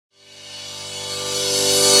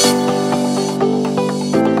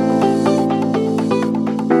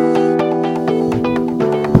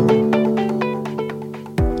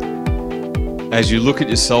As you look at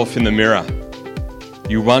yourself in the mirror,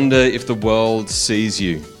 you wonder if the world sees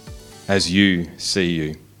you as you see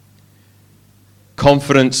you.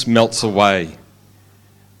 Confidence melts away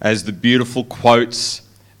as the beautiful quotes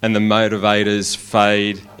and the motivators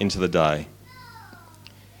fade into the day.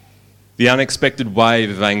 The unexpected wave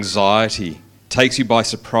of anxiety takes you by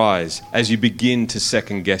surprise as you begin to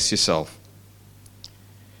second-guess yourself.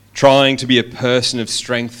 Trying to be a person of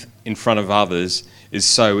strength in front of others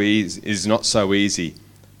is not so easy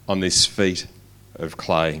on this feet of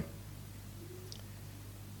clay.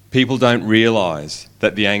 People don't realise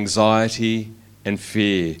that the anxiety and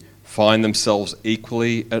fear find themselves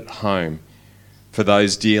equally at home for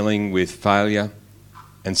those dealing with failure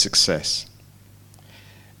and success.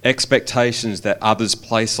 Expectations that others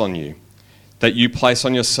place on you, that you place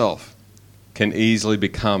on yourself, can easily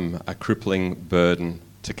become a crippling burden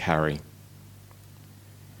to carry.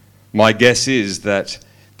 My guess is that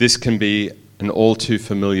this can be an all too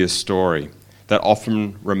familiar story that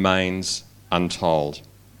often remains untold.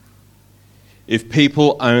 If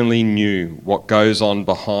people only knew what goes on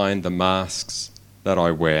behind the masks that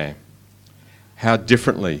I wear, how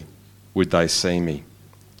differently would they see me,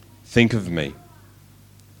 think of me,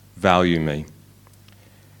 value me?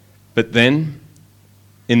 But then,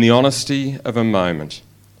 in the honesty of a moment,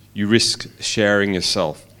 you risk sharing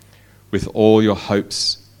yourself with all your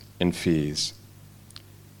hopes and fears,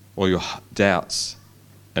 all your doubts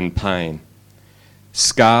and pain,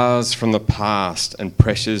 scars from the past and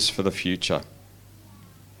pressures for the future.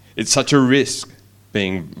 It's such a risk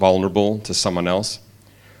being vulnerable to someone else.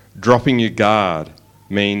 Dropping your guard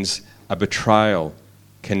means a betrayal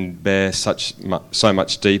can bear so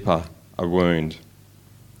much deeper a wound.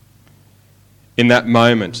 In that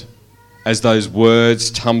moment, as those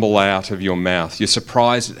words tumble out of your mouth, you're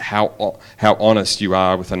surprised at how honest you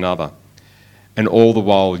are with another. And all the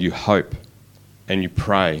while you hope and you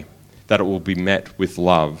pray that it will be met with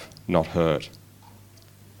love, not hurt.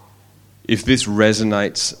 If this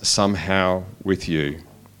resonates somehow with you,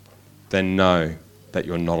 then know that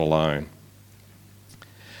you're not alone.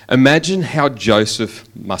 Imagine how Joseph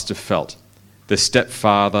must have felt, the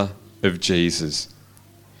stepfather of Jesus,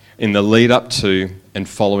 in the lead up to and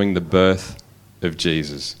following the birth of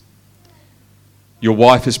Jesus. Your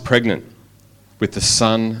wife is pregnant with the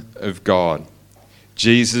Son of God,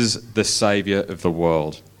 Jesus, the Saviour of the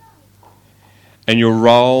world. And your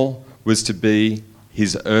role was to be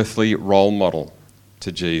his earthly role model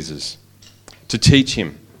to Jesus, to teach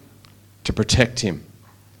him, to protect him,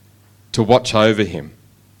 to watch over him,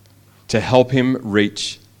 to help him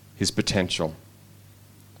reach his potential.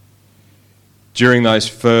 During those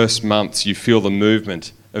first months, you feel the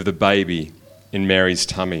movement of the baby in Mary's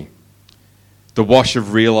tummy, the wash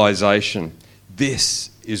of realisation,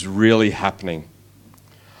 this is really happening.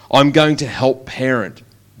 I'm going to help parent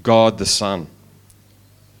God the Son.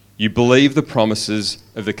 You believe the promises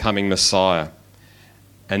of the coming Messiah,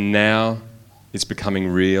 and now it's becoming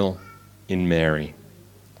real in Mary.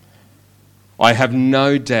 I have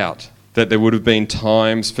no doubt that there would have been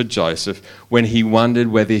times for Joseph when he wondered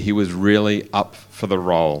whether he was really up for the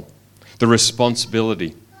role, the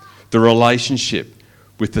responsibility, the relationship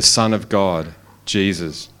with the Son of God,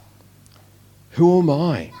 Jesus. Who am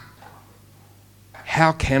I?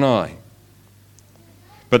 How can I?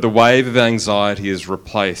 But the wave of anxiety is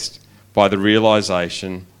replaced by the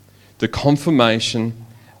realisation, the confirmation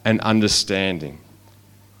and understanding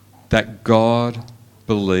that God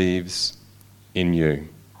believes in you.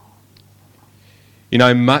 You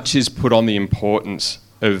know, much is put on the importance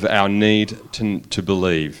of our need to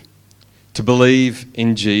believe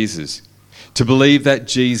in Jesus, to believe that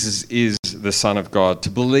Jesus is the Son of God, to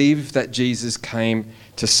believe that Jesus came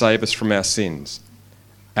to save us from our sins,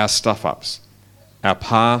 our stuff-ups, our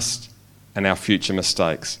past and our future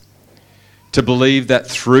mistakes, to believe that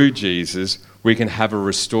through Jesus we can have a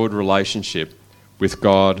restored relationship with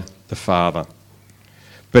God the Father.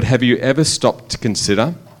 But have you ever stopped to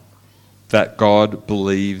consider that God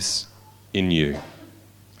believes in you?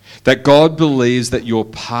 That God believes that your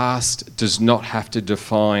past does not have to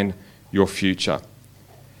define your future.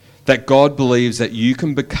 That God believes that you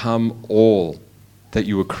can become all that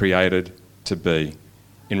you were created to be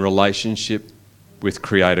in relationship with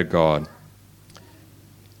Creator God.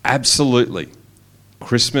 Absolutely.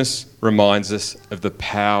 Christmas reminds us of the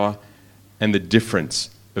power and the difference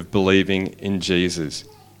of believing in Jesus.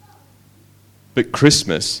 But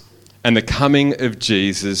Christmas and the coming of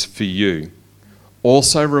Jesus for you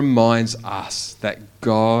also reminds us that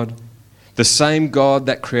God, the same God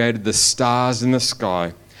that created the stars in the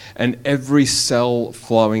sky and every cell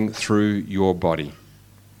flowing through your body,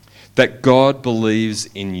 that God believes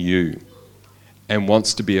in you and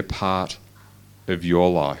wants to be a part of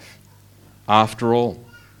your life. After all,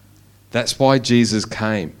 that's why Jesus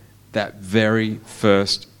came that very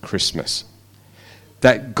first Christmas.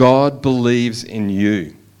 That God believes in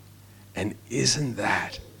you. And isn't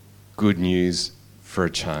that good news for a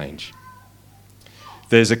change?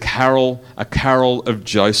 There's a carol of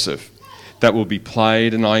Joseph that will be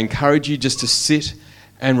played, and I encourage you just to sit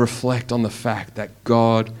and reflect on the fact that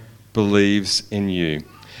God believes in you.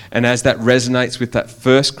 And as that resonates with that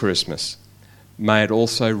first Christmas, may it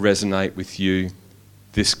also resonate with you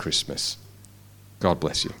this Christmas. God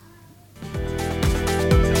bless you.